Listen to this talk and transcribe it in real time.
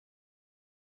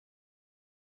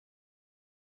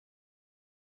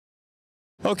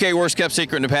Okay, worst kept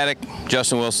secret in the paddock.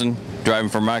 Justin Wilson driving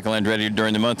for Michael Andretti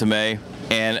during the month of May.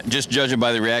 And just judging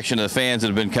by the reaction of the fans that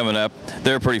have been coming up,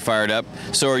 they're pretty fired up.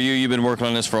 So are you. You've been working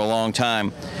on this for a long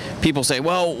time. People say,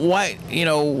 well, why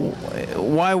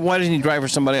doesn't he drive for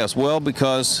somebody else? Well,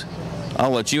 because I'll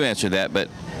let you answer that, but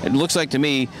it looks like to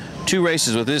me 2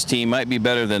 races with this team might be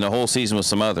better than a whole season with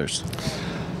some others.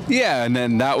 Yeah, and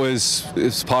then that was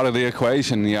part of the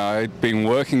equation. You know, I'd been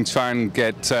working to try and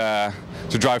get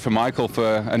to drive for Michael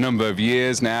for a number of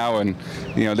years now, and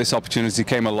you know, this opportunity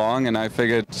came along, and I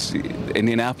figured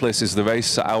Indianapolis is the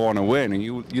race I want to win. And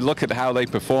you look at how they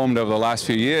performed over the last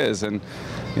few years, and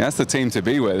that's the team to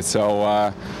be with.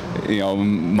 So you know,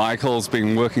 Michael's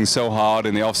been working so hard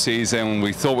in the off season.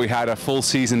 We thought we had a full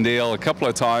season deal a couple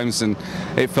of times, and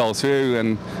it fell through.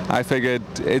 And I figured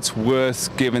it's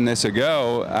worth giving this a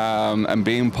go and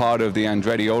being part of the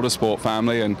Andretti Autosport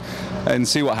family and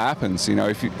see what happens. You know,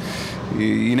 if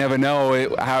you never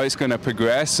know how it's going to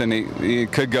progress, and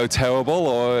it could go terrible,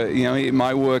 or you know, it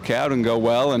might work out and go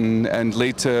well and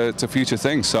lead to future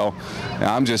things. So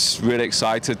I'm just really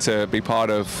excited to be part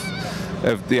of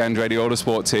the Andretti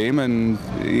Autosport team and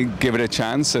give it a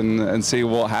chance and see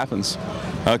what happens.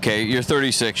 Okay, you're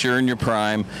 36, you're in your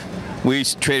prime. We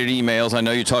traded emails. I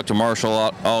know you talked to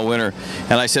Marshall all winter,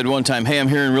 and I said one time, hey, I'm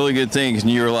hearing really good things,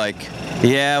 and you were like,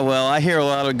 yeah, well, I hear a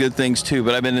lot of good things too,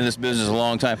 but I've been in this business a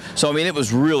long time. So, I mean, it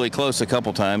was really close a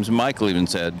couple times. Michael even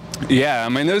said. Yeah, I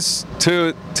mean, there's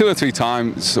two or three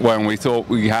times when we thought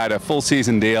we had a full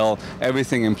season deal,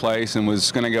 everything in place, and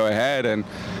was going to go ahead, and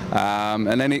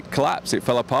then it collapsed. It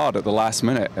fell apart at the last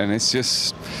minute, and it's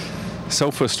just so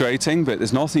frustrating, but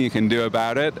there's nothing you can do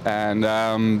about it.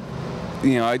 And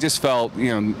you know, I just felt, you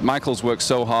know, Michael's worked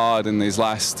so hard in these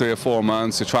last 3 or 4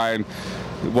 months to try and,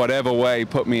 whatever way,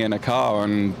 put me in a car.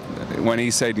 And when he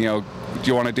said, you know, do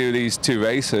you want to do these 2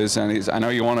 races? And I know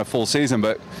you want a full season,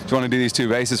 but do you want to do these 2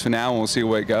 races for now and we'll see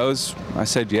where it goes? I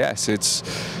said yes. It's,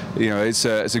 you know, it's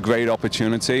a great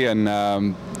opportunity, and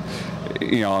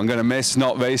you know, I'm going to miss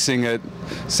not racing at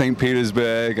St.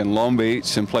 Petersburg and Long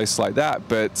Beach and places like that.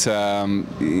 But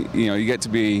you know, you get to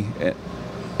be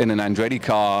in an Andretti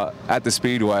car at the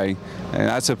Speedway, and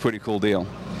that's a pretty cool deal.